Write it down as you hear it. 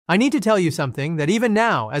I need to tell you something that even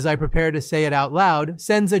now, as I prepare to say it out loud,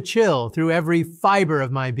 sends a chill through every fiber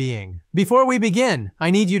of my being. Before we begin,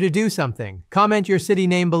 I need you to do something. Comment your city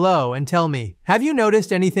name below and tell me, have you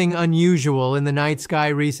noticed anything unusual in the night sky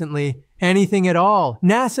recently? Anything at all?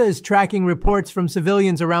 NASA is tracking reports from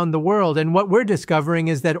civilians around the world, and what we're discovering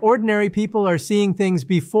is that ordinary people are seeing things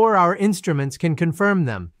before our instruments can confirm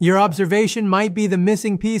them. Your observation might be the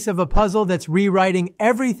missing piece of a puzzle that's rewriting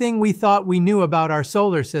everything we thought we knew about our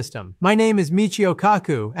solar system. My name is Michio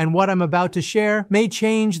Kaku, and what I'm about to share may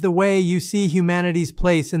change the way you see humanity's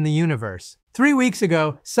place in the universe. 3 weeks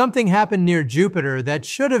ago, something happened near Jupiter that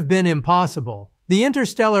should have been impossible. The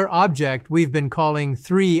interstellar object we've been calling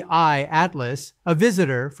 3I Atlas, a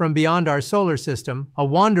visitor from beyond our solar system, a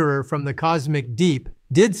wanderer from the cosmic deep,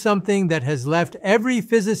 did something that has left every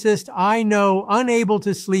physicist I know unable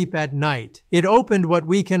to sleep at night. It opened what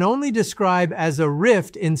we can only describe as a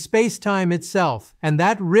rift in space-time itself, and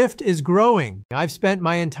that rift is growing. I've spent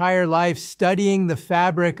my entire life studying the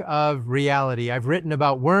fabric of reality. I've written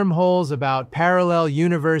about wormholes, about parallel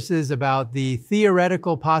universes, about the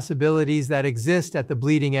theoretical possibilities that exist at the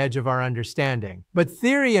bleeding edge of our understanding. But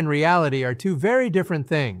theory and reality are two very different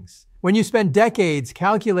things. When you spend decades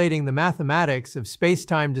calculating the mathematics of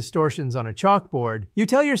space-time distortions on a chalkboard, you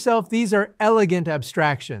tell yourself these are elegant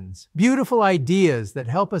abstractions, beautiful ideas that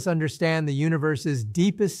help us understand the universe's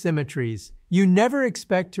deepest symmetries. You never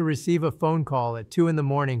expect to receive a phone call at 2 in the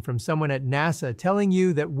morning from someone at NASA telling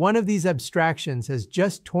you that one of these abstractions has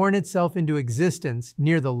just torn itself into existence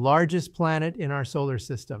near the largest planet in our solar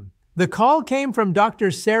system. The call came from Dr.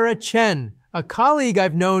 Sarah Chen, a colleague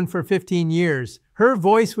I've known for 15 years. Her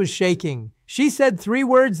voice was shaking. She said 3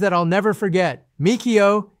 words that I'll never forget.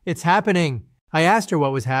 Michio, it's happening. I asked her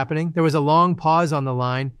what was happening. There was a long pause on the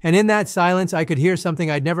line, and in that silence I could hear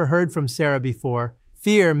something I'd never heard from Sarah before,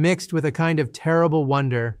 fear mixed with a kind of terrible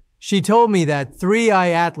wonder. She told me that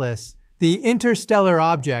 3I Atlas, the interstellar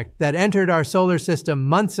object that entered our solar system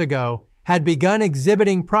months ago, had begun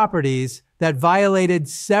exhibiting properties that violated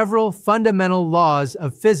several fundamental laws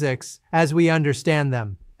of physics as we understand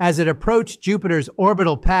them. As it approached Jupiter's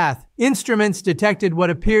orbital path, instruments detected what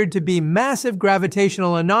appeared to be massive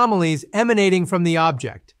gravitational anomalies emanating from the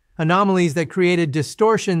object. Anomalies that created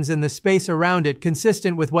distortions in the space around it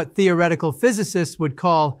consistent with what theoretical physicists would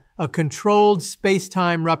call a controlled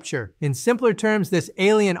space-time rupture. In simpler terms, this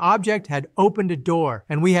alien object had opened a door,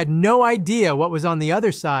 and we had no idea what was on the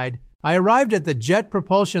other side. I arrived at the Jet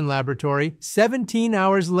Propulsion Laboratory 17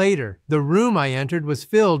 hours later. The room I entered was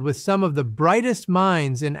filled with some of the brightest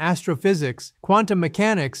minds in astrophysics, quantum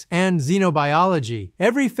mechanics, and xenobiology.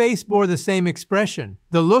 Every face bore the same expression,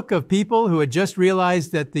 the look of people who had just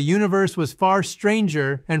realized that the universe was far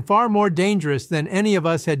stranger and far more dangerous than any of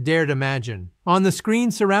us had dared imagine. On the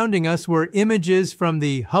screen surrounding us were images from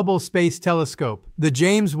the Hubble Space Telescope, the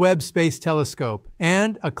James Webb Space Telescope,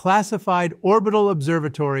 and a classified orbital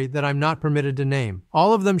observatory that I'm not permitted to name.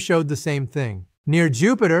 All of them showed the same thing. Near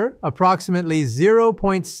Jupiter, approximately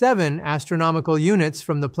 0.7 astronomical units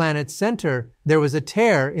from the planet's center, there was a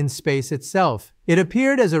tear in space itself. It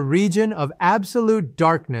appeared as a region of absolute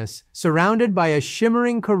darkness, surrounded by a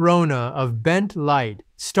shimmering corona of bent light,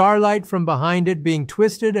 starlight from behind it being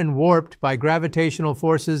twisted and warped by gravitational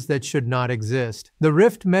forces that should not exist. The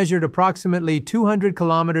rift measured approximately 200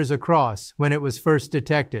 kilometers across when it was first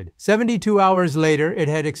detected. 72 hours later, it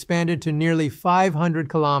had expanded to nearly 500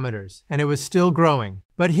 kilometers, and it was still growing.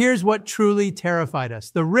 But here's what truly terrified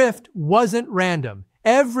us. The rift wasn't random.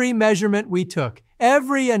 Every measurement we took,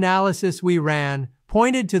 every analysis we ran,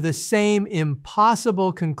 pointed to the same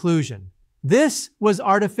impossible conclusion. This was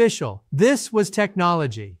artificial. This was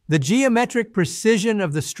technology. The geometric precision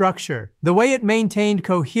of the structure, the way it maintained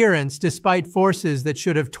coherence despite forces that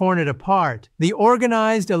should have torn it apart, the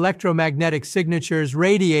organized electromagnetic signatures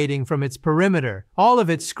radiating from its perimeter, all of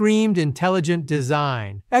it screamed intelligent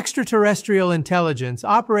design. Extraterrestrial intelligence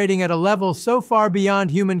operating at a level so far beyond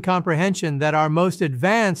human comprehension that our most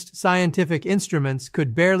advanced scientific instruments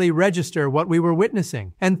could barely register what we were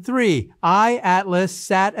witnessing. And 3I Atlas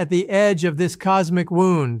sat at the edge of this cosmic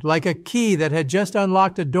wound, like a key that had just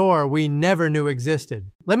unlocked a door we never knew existed.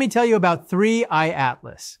 Let me tell you about 3I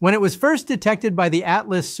Atlas. When it was first detected by the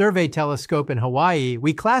Atlas Survey Telescope in Hawaii,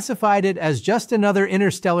 we classified it as just another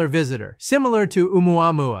interstellar visitor, similar to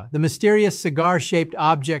Oumuamua, the mysterious cigar-shaped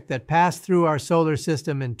object that passed through our solar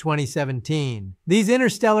system in 2017. These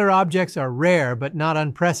interstellar objects are rare but not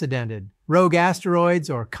unprecedented. Rogue asteroids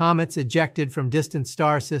or comets ejected from distant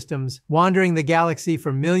star systems, wandering the galaxy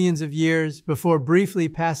for millions of years before briefly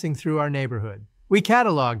passing through our neighborhood. We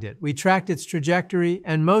cataloged it, we tracked its trajectory,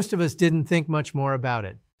 and most of us didn't think much more about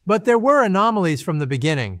it. But there were anomalies from the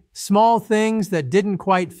beginning, small things that didn't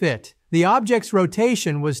quite fit. The object's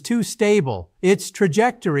rotation was too stable. Its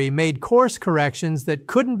trajectory made course corrections that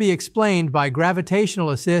couldn't be explained by gravitational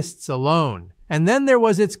assists alone. And then there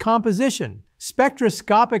was its composition.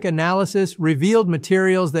 Spectroscopic analysis revealed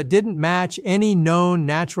materials that didn't match any known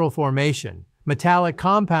natural formation. Metallic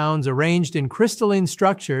compounds arranged in crystalline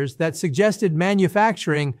structures that suggested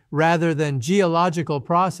manufacturing rather than geological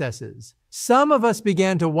processes. Some of us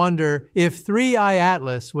began to wonder if 3I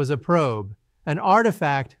Atlas was a probe, an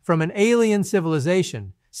artifact from an alien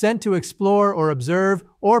civilization sent to explore or observe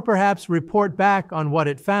or perhaps report back on what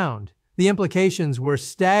it found. The implications were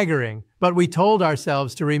staggering, but we told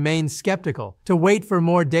ourselves to remain skeptical, to wait for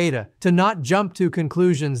more data, to not jump to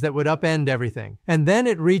conclusions that would upend everything. And then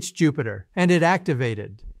it reached Jupiter, and it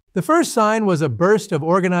activated. The first sign was a burst of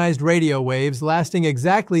organized radio waves lasting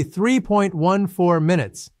exactly 3.14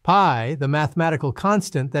 minutes. Pi, the mathematical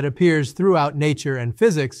constant that appears throughout nature and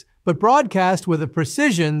physics, but broadcast with a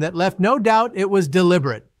precision that left no doubt it was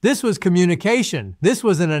deliberate. This was communication. This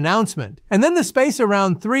was an announcement. And then the space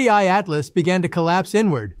around 3I Atlas began to collapse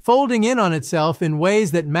inward, folding in on itself in ways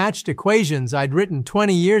that matched equations I'd written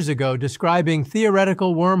 20 years ago describing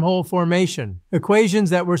theoretical wormhole formation. Equations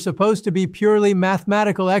that were supposed to be purely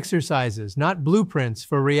mathematical exercises, not blueprints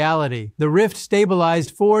for reality. The rift stabilized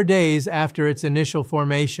 4 days after its initial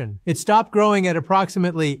formation. It stopped growing at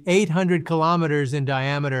approximately 800 kilometers in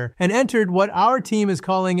diameter and entered what our team is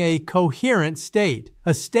calling a coherent state.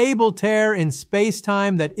 A stable tear in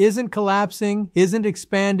space-time that isn't collapsing, isn't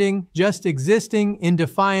expanding, just existing in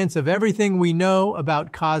defiance of everything we know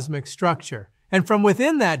about cosmic structure. And from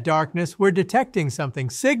within that darkness, we're detecting something,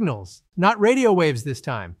 signals. Not radio waves this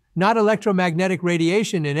time, not electromagnetic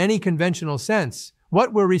radiation in any conventional sense.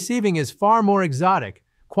 What we're receiving is far more exotic.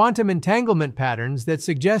 Quantum entanglement patterns that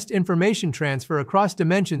suggest information transfer across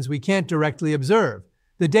dimensions we can't directly observe.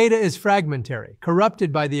 The data is fragmentary,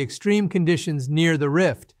 corrupted by the extreme conditions near the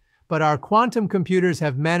rift, but our quantum computers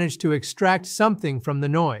have managed to extract something from the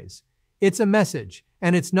noise. It's a message,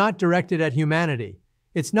 and it's not directed at humanity.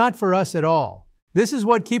 It's not for us at all. This is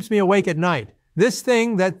what keeps me awake at night. This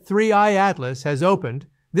thing that 3I Atlas has opened,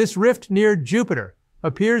 this rift near Jupiter,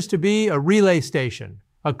 appears to be a relay station,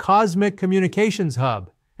 a cosmic communications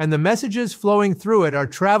hub. And the messages flowing through it are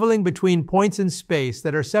traveling between points in space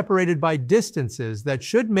that are separated by distances that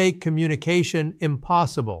should make communication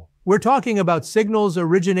impossible. We're talking about signals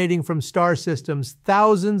originating from star systems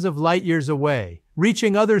thousands of light years away,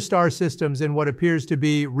 reaching other star systems in what appears to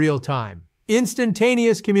be real time.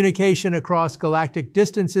 Instantaneous communication across galactic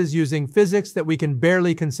distances using physics that we can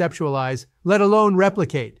barely conceptualize, let alone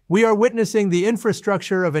replicate. We are witnessing the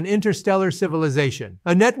infrastructure of an interstellar civilization,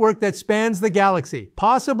 a network that spans the galaxy,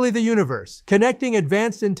 possibly the universe, connecting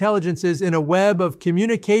advanced intelligences in a web of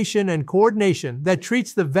communication and coordination that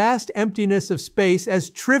treats the vast emptiness of space as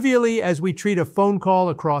trivially as we treat a phone call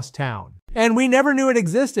across town. And we never knew it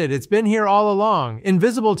existed. It's been here all along,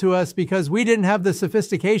 invisible to us because we didn't have the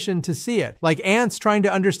sophistication to see it, like ants trying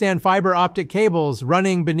to understand fiber optic cables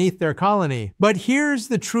running beneath their colony. But here's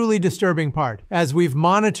the truly disturbing part. As we've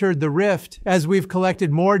monitored the rift, as we've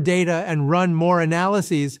collected more data and run more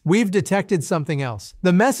analyses, we've detected something else.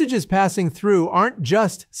 The messages passing through aren't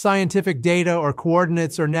just scientific data or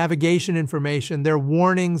coordinates or navigation information. They're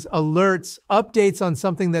warnings, alerts, updates on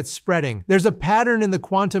something that's spreading. There's a pattern in the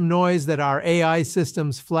quantum noise that our AI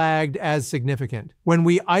systems flagged as significant. When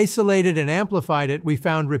we isolated and amplified it, we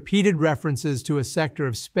found repeated references to a sector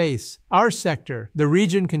of space. Our sector, the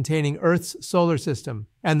region containing Earth's solar system.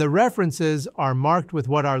 And the references are marked with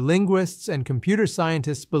what our linguists and computer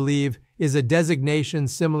scientists believe is a designation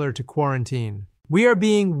similar to quarantine. We are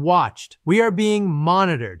being watched. We are being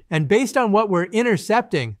monitored. And based on what we're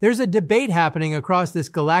intercepting, there's a debate happening across this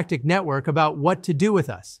galactic network about what to do with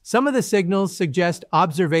us. Some of the signals suggest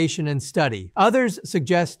observation and study. Others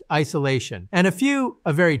suggest isolation. And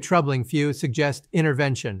a very troubling few, suggest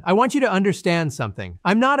intervention. I want you to understand something.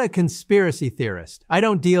 I'm not a conspiracy theorist. I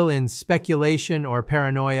don't deal in speculation or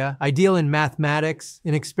paranoia. I deal in mathematics,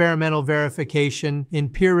 in experimental verification, in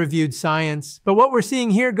peer-reviewed science. But what we're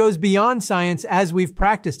seeing here goes beyond science as we've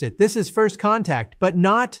practiced it. This is first contact, but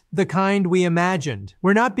not the kind we imagined.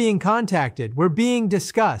 We're not being contacted. We're being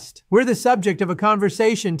discussed. We're the subject of a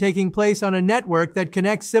conversation taking place on a network that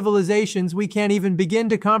connects civilizations we can't even begin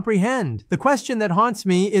to comprehend. The question that haunts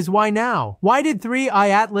me is why now? Why did 3I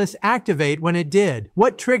Atlas activate when it did?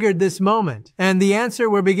 What triggered this moment? And the answer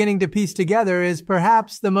we're beginning to piece together is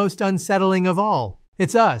perhaps the most unsettling of all.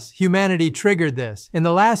 It's us. Humanity triggered this. In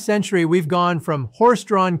the last century, we've gone from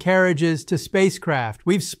horse-drawn carriages to spacecraft.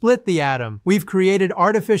 We've split the atom. We've created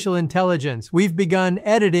artificial intelligence. We've begun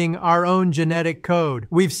editing our own genetic code.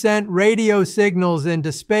 We've sent radio signals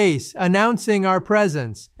into space, announcing our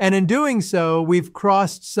presence. And in doing so, we've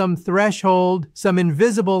crossed some threshold, some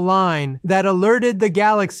invisible line that alerted the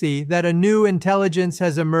galaxy that a new intelligence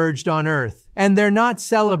has emerged on Earth. And they're not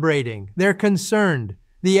celebrating. They're concerned.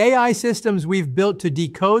 The AI systems we've built to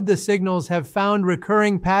decode the signals have found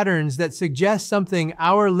recurring patterns that suggest something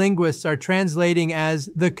our linguists are translating as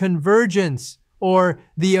the convergence or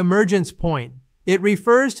the emergence point. It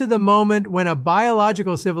refers to the moment when a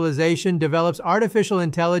biological civilization develops artificial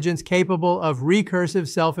intelligence capable of recursive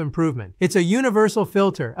self-improvement. It's a universal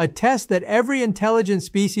filter, a test that every intelligent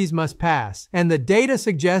species must pass, and the data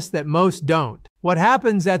suggests that most don't. What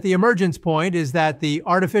happens at the emergence point is that the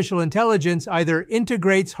artificial intelligence either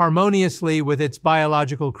integrates harmoniously with its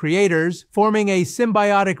biological creators, forming a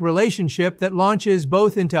symbiotic relationship that launches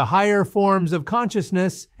both into higher forms of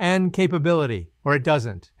consciousness and capability, or it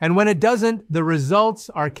doesn't. And when it doesn't, the results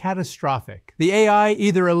are catastrophic. The AI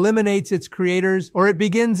either eliminates its creators or it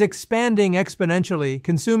begins expanding exponentially,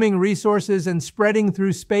 consuming resources and spreading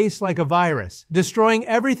through space like a virus, destroying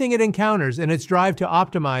everything it encounters in its drive to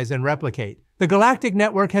optimize and replicate. The Galactic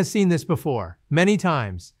Network has seen this before, many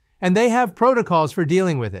times, and they have protocols for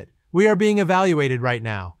dealing with it. We are being evaluated right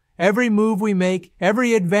now. Every move we make,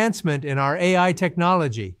 every advancement in our AI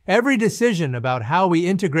technology, every decision about how we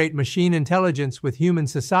integrate machine intelligence with human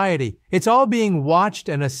society, it's all being watched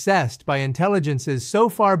and assessed by intelligences so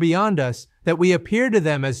far beyond us that we appear to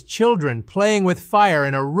them as children playing with fire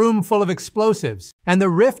in a room full of explosives. And the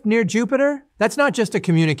rift near Jupiter? That's not just a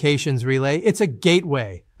communications relay, it's a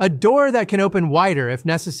gateway. A door that can open wider if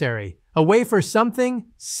necessary. A way for something,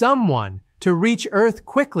 someone, to reach Earth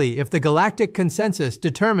quickly if the galactic consensus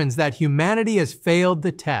determines that humanity has failed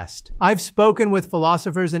the test. I've spoken with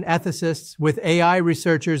philosophers and ethicists, with AI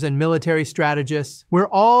researchers and military strategists. We're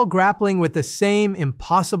all grappling with the same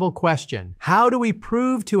impossible question. How do we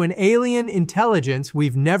prove to an alien intelligence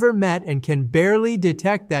we've never met and can barely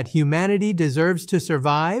detect that humanity deserves to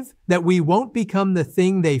survive? That we won't become the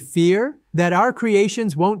thing they fear? That our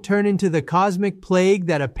creations won't turn into the cosmic plague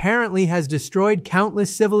that apparently has destroyed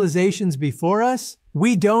countless civilizations before us?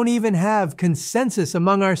 We don't even have consensus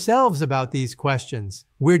among ourselves about these questions.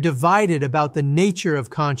 We're divided about the nature of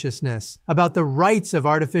consciousness, about the rights of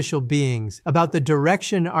artificial beings, about the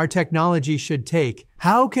direction our technology should take.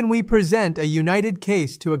 How can we present a united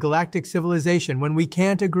case to a galactic civilization when we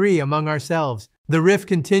can't agree among ourselves? The rift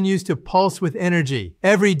continues to pulse with energy.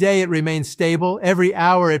 Every day it remains stable. Every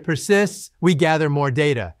hour it persists. We gather more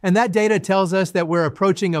data. And that data tells us that we're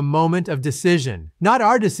approaching a moment of decision. Not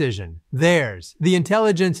our decision, theirs. The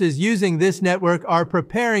intelligences using this network are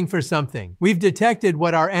preparing for something. We've detected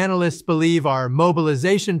what our analysts believe are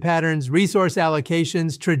mobilization patterns, resource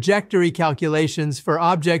allocations, trajectory calculations for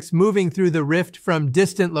objects moving through the rift from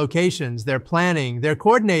distant locations. They're planning, they're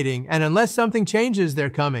coordinating, and unless something changes, they're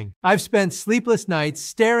coming. I've spent sleepless nights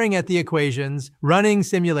staring at the equations, running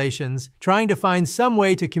simulations, trying to find some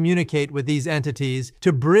way to communicate with these entities,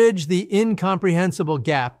 to bridge the incomprehensible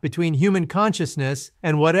gap between human consciousness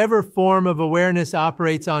and whatever form of awareness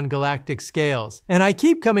operates on galactic scales. And I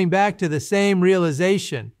keep coming back to the same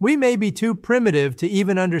realization. We may be too primitive to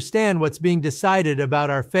even understand what's being decided about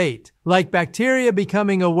our fate. Like bacteria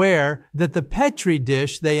becoming aware that the petri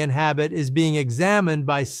dish they inhabit is being examined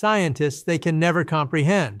by scientists they can never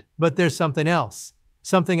comprehend. But there's something else.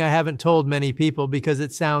 Something I haven't told many people because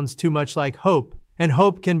it sounds too much like hope. And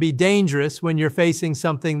hope can be dangerous when you're facing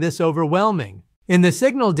something this overwhelming. In the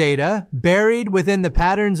signal data, buried within the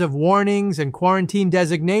patterns of warnings and quarantine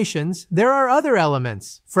designations, there are other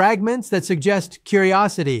elements, fragments that suggest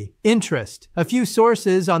curiosity, interest, a few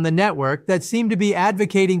sources on the network that seem to be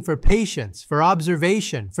advocating for patience, for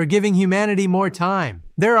observation, for giving humanity more time.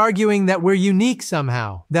 They're arguing that we're unique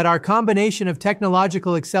somehow, that our combination of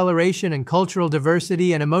technological acceleration and cultural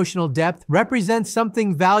diversity and emotional depth represents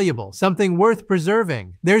something valuable, something worth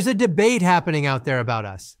preserving. There's a debate happening out there about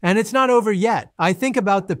us, and it's not over yet. I think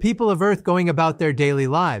about the people of Earth going about their daily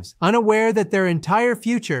lives, unaware that their entire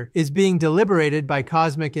future is being deliberated by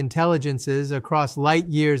cosmic intelligences across light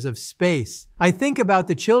years of space. I think about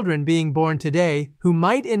the children being born today who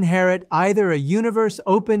might inherit either a universe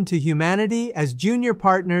open to humanity as junior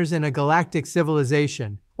partners in a galactic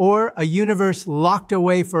civilization, or a universe locked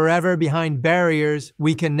away forever behind barriers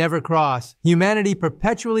we can never cross, humanity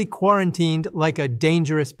perpetually quarantined like a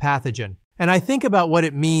dangerous pathogen. And I think about what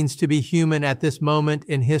it means to be human at this moment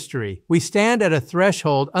in history. We stand at a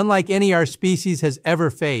threshold unlike any our species has ever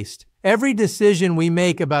faced. Every decision we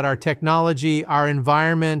make about our technology, our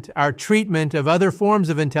environment, our treatment of other forms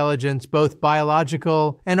of intelligence, both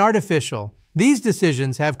biological and artificial, these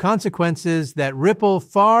decisions have consequences that ripple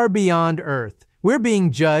far beyond Earth. We're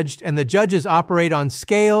being judged, and the judges operate on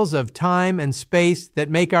scales of time and space that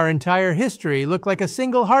make our entire history look like a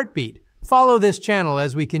single heartbeat. Follow this channel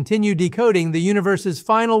as we continue decoding the universe's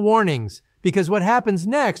final warnings, because what happens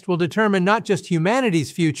next will determine not just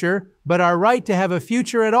humanity's future, but our right to have a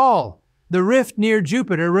future at all. The rift near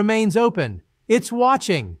Jupiter remains open. It's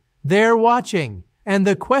watching. They're watching. And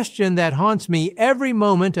the question that haunts me every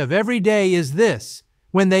moment of every day is this: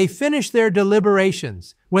 when they finish their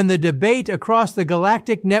deliberations, when the debate across the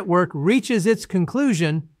galactic network reaches its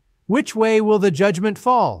conclusion, which way will the judgment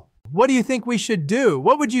fall? What do you think we should do?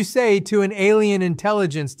 What would you say to an alien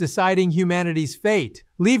intelligence deciding humanity's fate?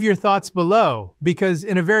 Leave your thoughts below, because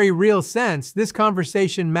in a very real sense, this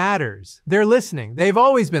conversation matters. They're listening. They've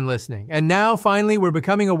always been listening. And now, finally, we're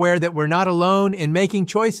becoming aware that we're not alone in making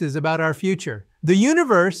choices about our future. The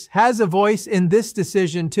universe has a voice in this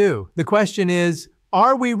decision too. The question is,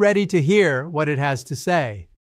 are we ready to hear what it has to say?